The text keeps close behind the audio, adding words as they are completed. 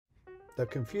The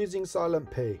Confusing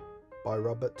Silent P by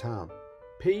Robert Town.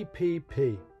 P, P,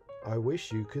 P. I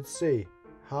wish you could see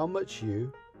how much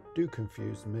you do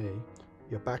confuse me.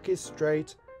 Your back is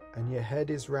straight and your head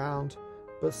is round,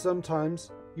 but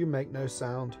sometimes you make no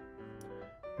sound.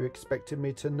 You expected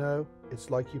me to know, it's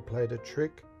like you played a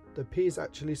trick. The P is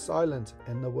actually silent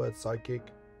in the word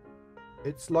psychic.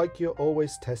 It's like you're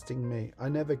always testing me, I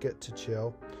never get to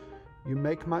chill. You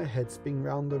make my head spin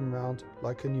round and round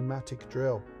like a pneumatic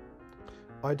drill.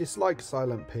 I dislike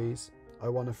silent P's, I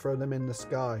want to throw them in the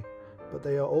sky, but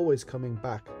they are always coming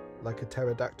back like a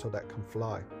pterodactyl that can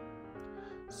fly.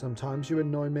 Sometimes you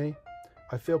annoy me,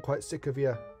 I feel quite sick of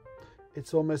you.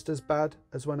 It's almost as bad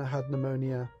as when I had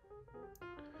pneumonia.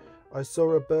 I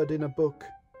saw a bird in a book,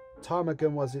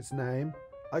 ptarmigan was its name.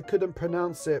 I couldn't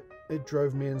pronounce it, it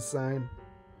drove me insane.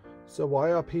 So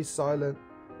why are P's silent?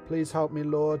 Please help me,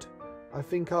 Lord. I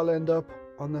think I'll end up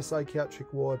on the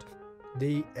psychiatric ward.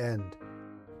 The end.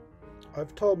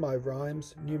 I've told my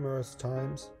rhymes numerous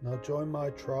times. Now join my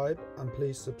tribe and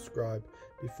please subscribe.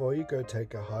 Before you go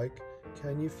take a hike,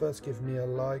 can you first give me a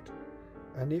like?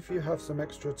 And if you have some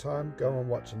extra time, go and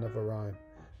watch another rhyme.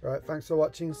 Alright, thanks for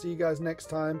watching. See you guys next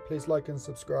time. Please like and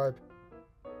subscribe.